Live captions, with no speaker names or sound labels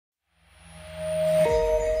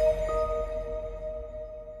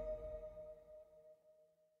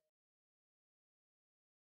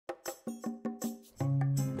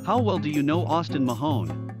How well do you know Austin Mahone?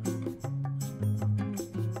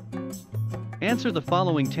 Answer the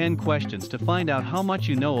following 10 questions to find out how much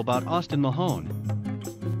you know about Austin Mahone.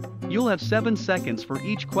 You'll have 7 seconds for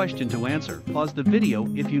each question to answer. Pause the video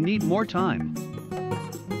if you need more time.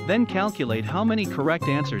 Then calculate how many correct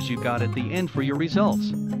answers you got at the end for your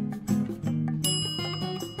results.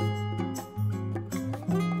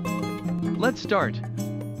 Let's start.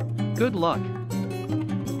 Good luck.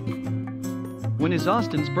 When is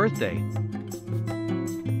Austin's birthday?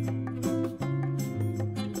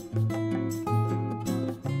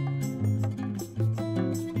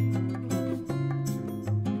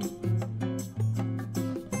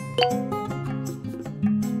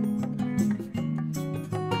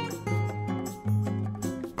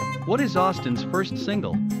 What is Austin's first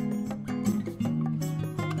single?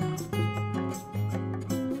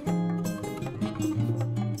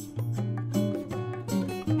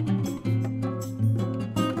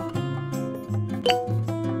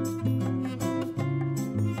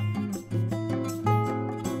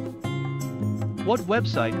 What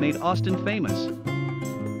website made Austin famous?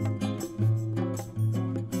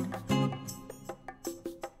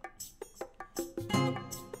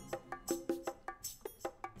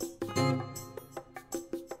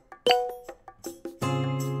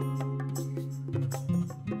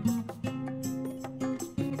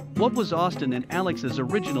 What was Austin and Alex's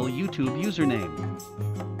original YouTube username?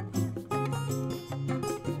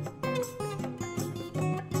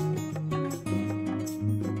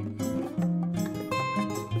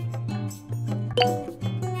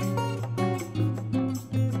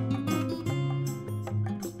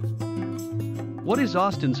 What is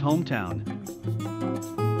Austin's hometown?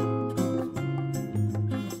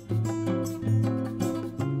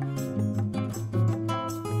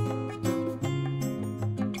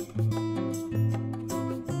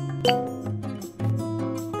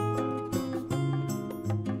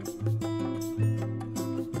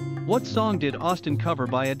 What song did Austin cover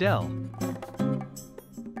by Adele?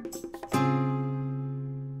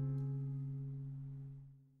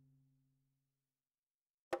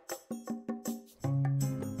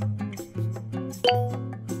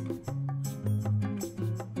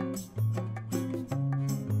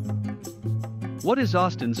 What is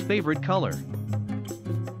Austin's favorite color?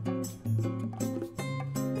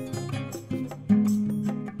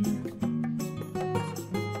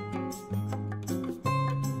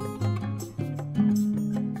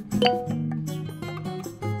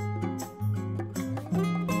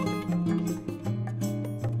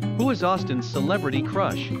 Who is Austin's celebrity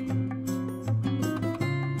crush?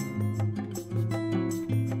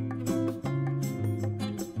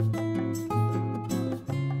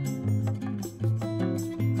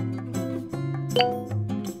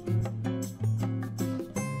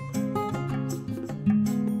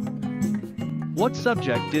 What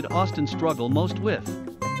subject did Austin struggle most with?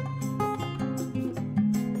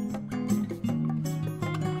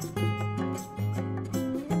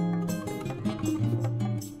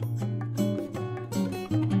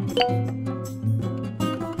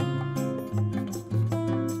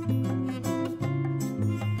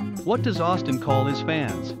 What does Austin call his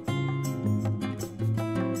fans?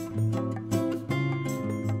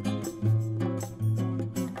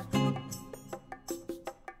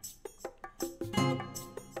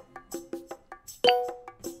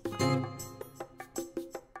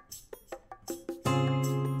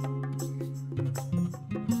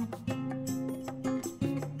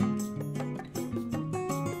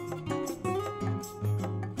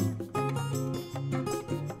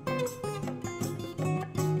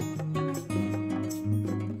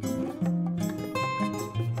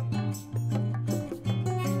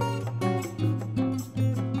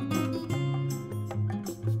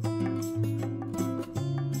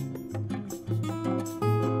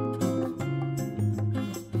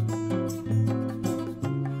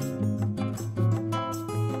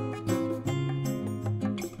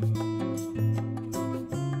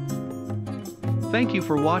 Thank you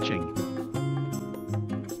for watching.